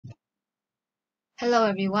Hello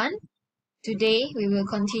everyone. Today we will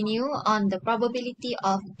continue on the probability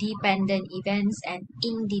of dependent events and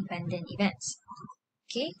independent events.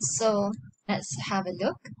 Okay, so let's have a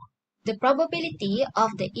look. The probability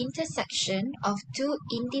of the intersection of two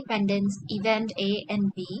independent event A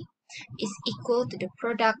and B is equal to the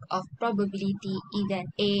product of probability event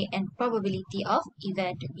A and probability of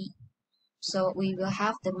event B. So we will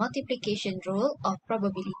have the multiplication rule of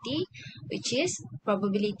probability, which is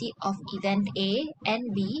probability of event A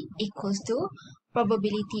and B equals to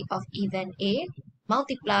probability of event A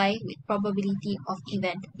multiply with probability of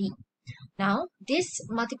event B. Now, this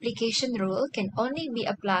multiplication rule can only be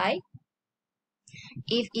applied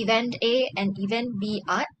if event A and event B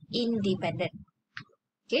are independent.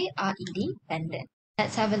 Okay, are independent.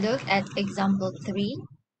 Let's have a look at example 3.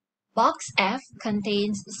 Box F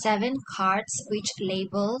contains 7 cards which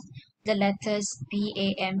label the letters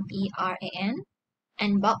BAMERAN,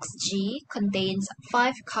 and box G contains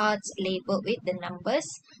 5 cards labeled with the numbers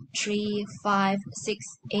 3, 5, 6,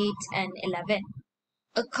 8, and 11.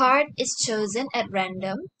 A card is chosen at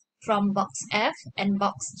random from box F and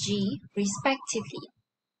box G respectively.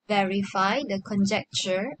 Verify the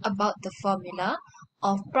conjecture about the formula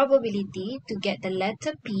of probability to get the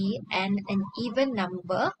letter P and an even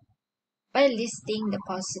number by listing the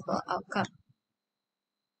possible outcome.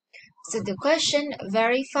 So the question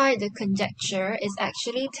verify the conjecture is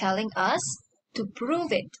actually telling us to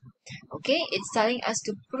prove it. Okay, it's telling us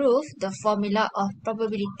to prove the formula of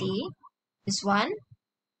probability, this one,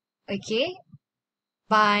 okay,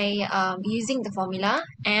 by using the formula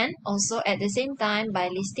and also at the same time by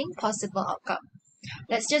listing possible outcome.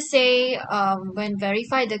 Let's just say when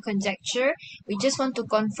verify the conjecture, we just want to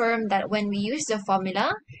confirm that when we use the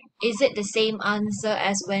formula, is it the same answer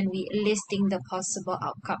as when we listing the possible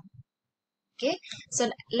outcome? Okay,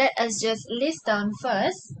 so let us just list down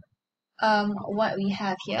first what we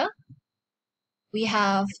have here. We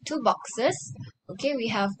have two boxes. Okay, we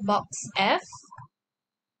have box F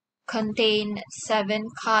contain 7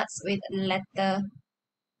 cards with letter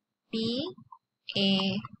B,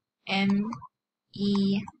 A, M,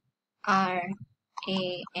 E, R,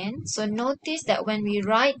 A, N. So notice that when we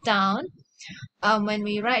write down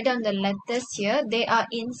the letters here, they are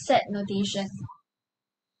in set notation.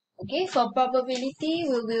 Okay, for probability,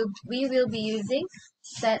 we will be using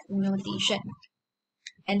set notation.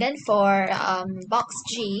 And then for box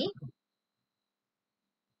G,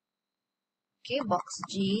 okay, box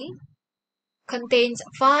G contains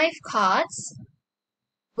 5 cards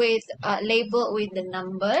with labeled with the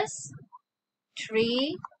numbers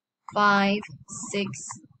 3, 5, 6,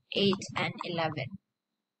 8, and 11.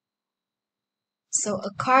 So a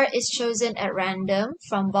card is chosen at random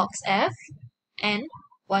from box F, and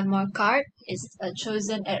one more card is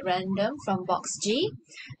chosen at random from box G,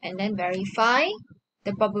 and then verify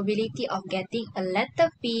the probability of getting a letter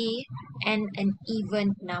P and an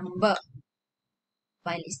even number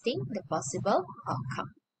by listing the possible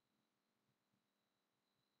outcome.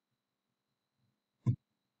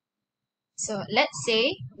 So let's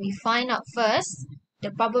say we find out first the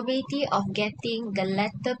probability of getting the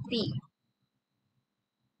letter P.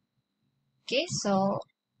 Okay, so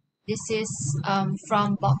this is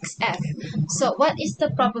from box F. So what is the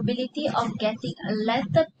probability of getting a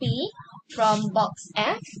letter P from box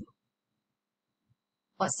F?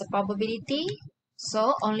 What's the probability?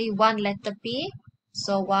 So only one letter P.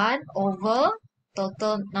 So 1 over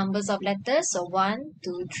total numbers of letters. So 1,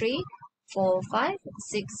 2, 3, 4, 5,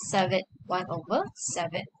 6, 7. 1 over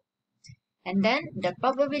 7. And then the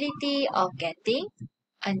probability of getting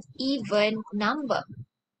an even number.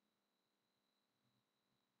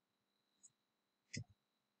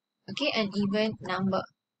 Okay, an even number.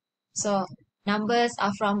 So numbers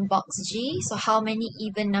are from box G. So how many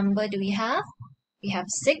even number do we have? We have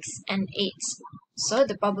 6 and 8. So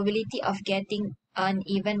the probability of getting an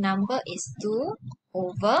even number is 2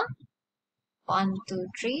 over 1, 2,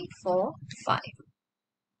 3, 4, 5.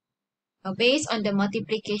 Now based on the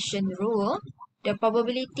multiplication rule, the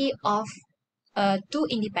probability of two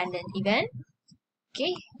independent event,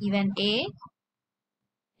 okay, event A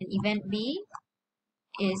and event B,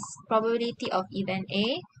 is probability of event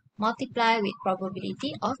A multiplied with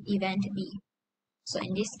probability of event B. So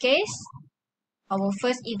in this case, our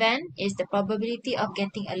first event is the probability of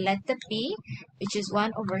getting a letter P, which is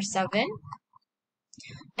 1 over 7.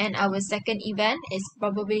 And our second event is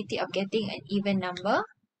probability of getting an even number,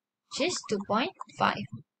 which is 2.5.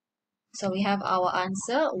 So we have our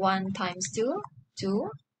answer 1 times 2, 2,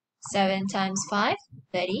 7 times 5,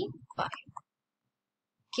 35.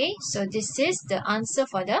 Okay, so this is the answer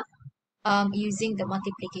for the using the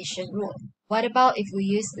multiplication rule. What about if we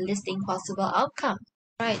use listing possible outcome?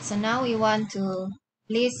 Right, so now we want to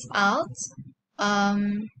list out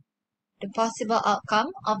the possible outcome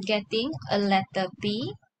of getting a letter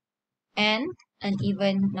P and an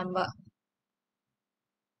even number.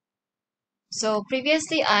 So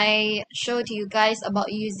previously I showed you guys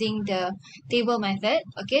about using the table method.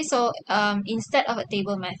 Okay, so instead of a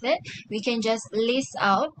table method, we can just list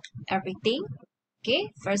out everything. Okay,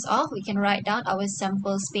 first off, we can write down our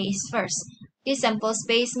sample space first. This sample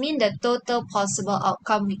space means the total possible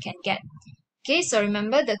outcome we can get. Okay, so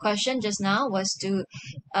remember the question just now was to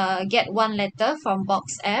get one letter from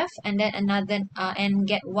box F and then another and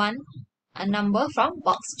get a number from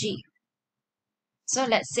box G. So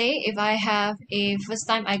let's say if I have a first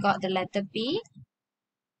time I got the letter P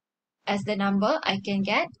as the number, I can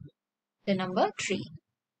get the number 3.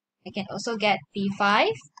 I can also get P5,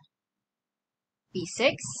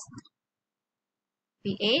 P6,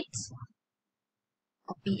 P8,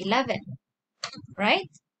 or P11, right?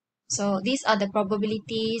 So these are the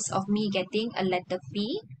probabilities of me getting a letter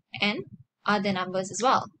P and other numbers as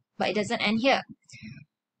well. But it doesn't end here.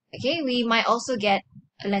 Okay, we might also get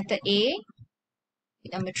a letter A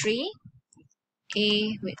with number 3,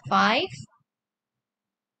 A with 5,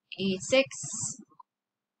 A6,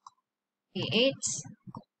 A8,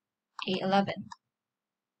 A11.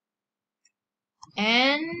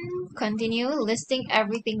 And continue listing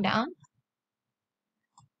everything down.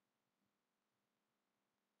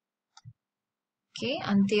 Okay,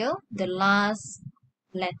 until the last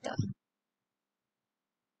letter.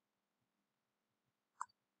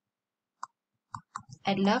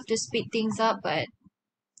 I'd love to speed things up, but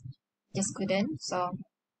just couldn't. So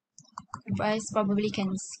you guys probably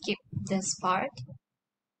can skip this part.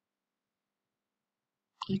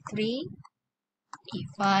 E3,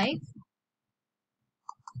 E5,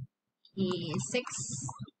 E6,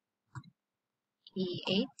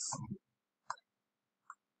 E8,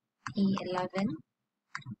 E11,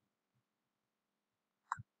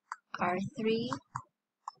 R3,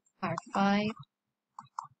 R5,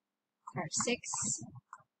 R6,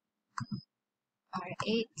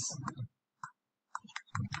 R8,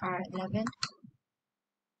 R11,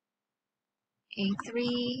 A3,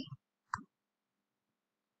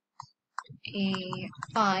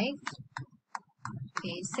 A5,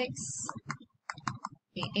 A6,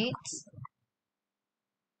 A8,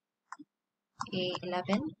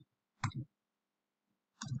 A11,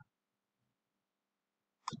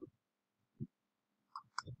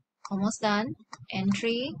 almost done,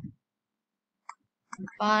 N3,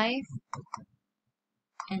 N5,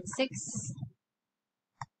 N6,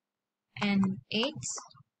 N8,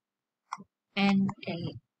 and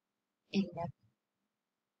 11.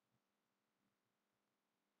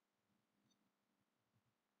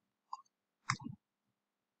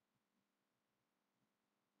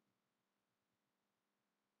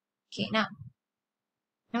 Okay, now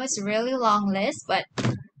it's a really long list, but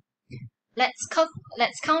let's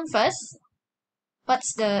count first.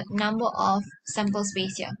 What's the number of sample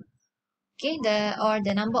space here? Okay,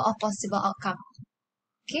 the number of possible outcome.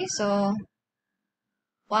 Okay, so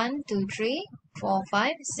 1, 2, 3, 4,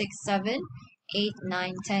 5, 6, 7, 8,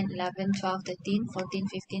 9, 10, 11, 12, 13, 14,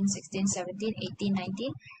 15, 16, 17, 18,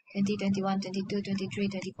 19, 20, 21, 22, 23,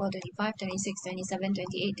 24, 25, 26, 27,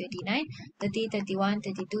 28, 29, 30, 31,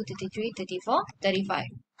 32, 33, 34, 35.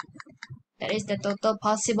 That is the total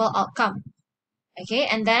possible outcome. Okay,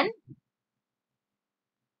 and then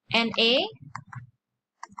NA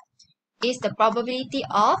is the probability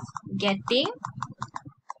of getting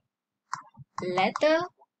letter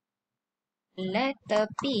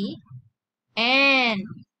P and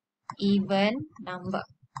even number.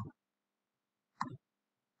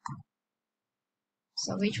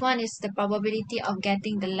 So which one is the probability of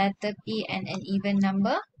getting the letter P and an even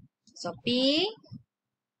number? So P,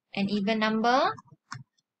 an even number,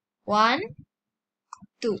 1,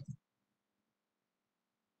 2.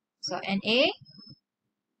 So NA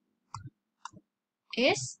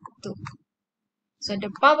is 2. So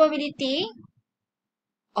the probability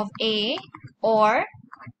of A, or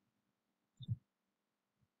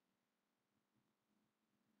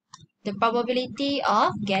the probability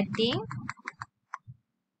of getting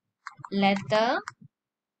letter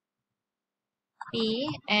P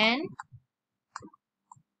and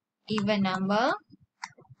even number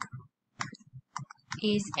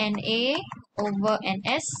is NA over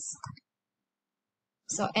NS.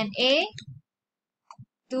 So NA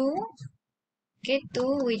 2, okay,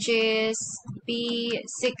 2, which is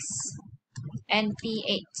P6 and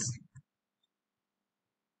P8.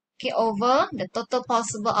 Okay, over the total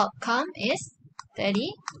possible outcome is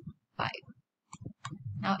 35.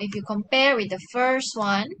 Now, if you compare with the first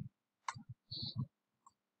one,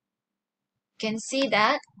 you can see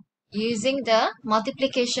that using the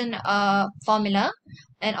multiplication formula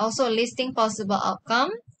and also listing possible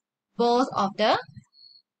outcome, both of the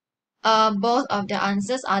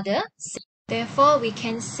answers are the same. Therefore, we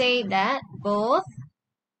can say that both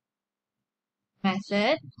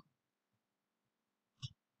methods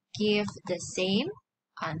give the same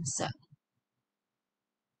answer.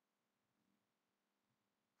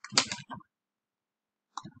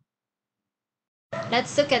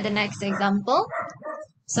 Let's look at the next example.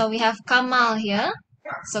 So we have Kamal here.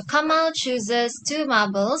 So Kamal chooses 2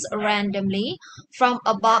 marbles randomly from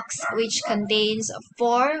a box which contains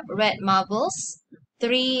 4 red marbles,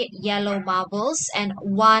 3 yellow marbles, and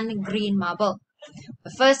 1 green marble.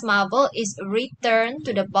 The first marble is returned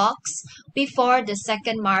to the box before the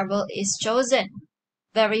second marble is chosen.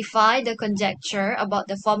 Verify the conjecture about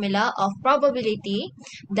the formula of probability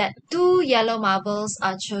that 2 yellow marbles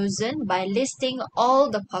are chosen by listing all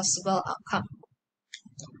the possible outcomes.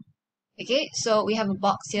 Okay, so we have a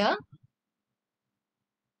box here.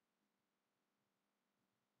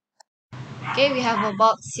 Okay, we have a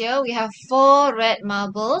box here. We have 4 red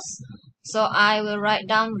marbles. So I will write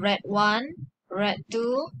down red 1, red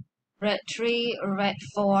 2, red 3, red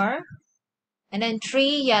 4. And then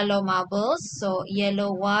 3 yellow marbles. So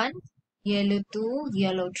yellow 1, yellow 2,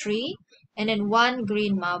 yellow 3. And then 1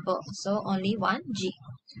 green marble. So only 1 G.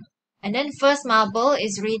 And then first marble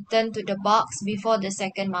is returned to the box before the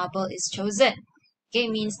second marble is chosen. Okay,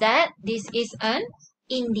 means that this is an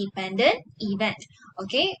independent event.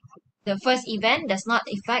 Okay, the first event does not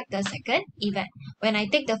affect the second event. When I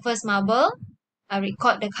take the first marble, I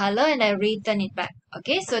record the color and I return it back.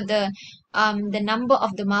 Okay, so the number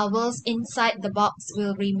of the marbles inside the box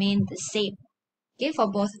will remain the same. Okay, for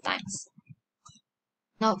both times.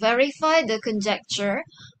 Now verify the conjecture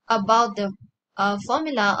about the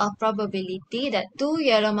formula of probability that 2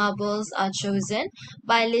 yellow marbles are chosen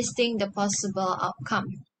by listing the possible outcome.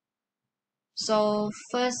 So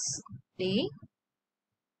firstly,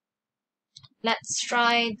 let's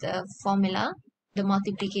try the formula, the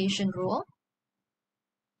multiplication rule.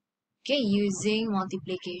 Okay, using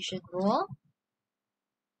multiplication rule.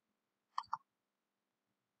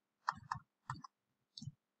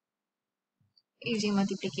 Using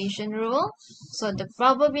multiplication rule, so the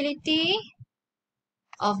probability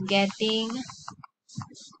of getting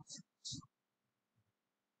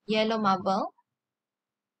yellow marble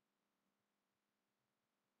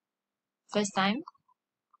first time.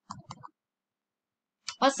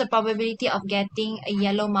 What's the probability of getting a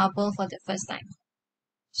yellow marble for the first time?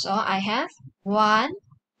 So I have 1,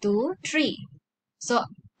 2, 3. So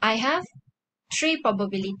I have 3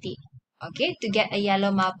 probability, okay, to get a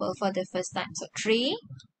yellow marble for the first time. So 3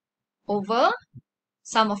 over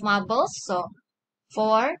sum of marbles. So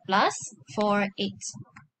 4 plus 4, 8.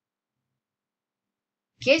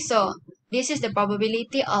 Okay, so this is the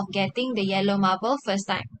probability of getting the yellow marble first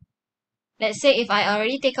time. Let's say if I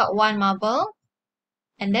already take out 1 marble,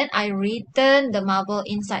 and then I return the marble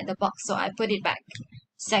inside the box. So I put it back.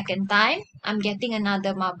 Second time, I'm getting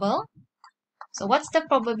another marble. So what's the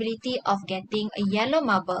probability of getting a yellow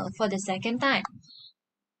marble for the second time?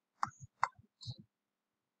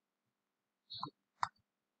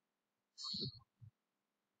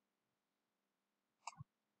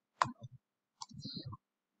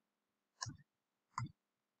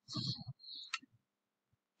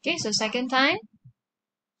 Okay, so second time,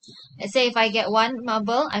 let's say if I get 1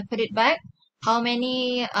 marble, I put it back. How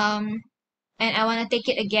many, and I want to take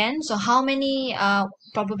it again. So how many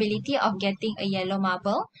probability of getting a yellow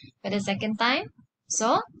marble for the second time?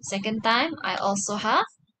 So second time, I also have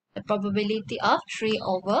the probability of 3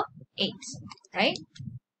 over 8, right?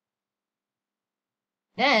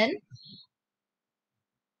 Then,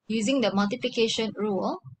 using the multiplication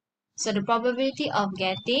rule, so the probability of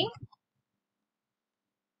getting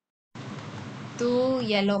 2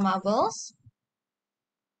 yellow marbles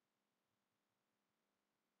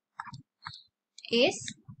is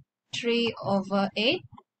 3 over 8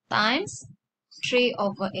 times 3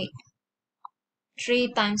 over 8.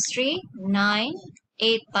 3 times 3, 9.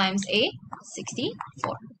 8 times 8,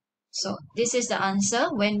 64. So this is the answer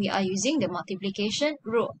when we are using the multiplication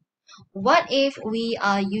rule. What if we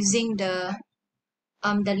are using the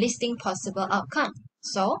listing possible outcome?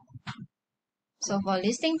 So for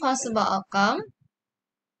listing possible outcome,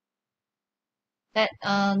 that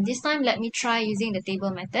this time let me try using the table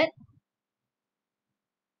method.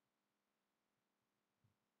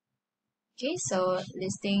 Okay, so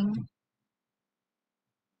listing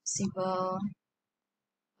possible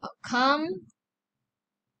outcome.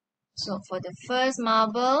 So for the first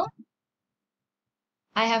marble,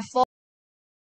 I have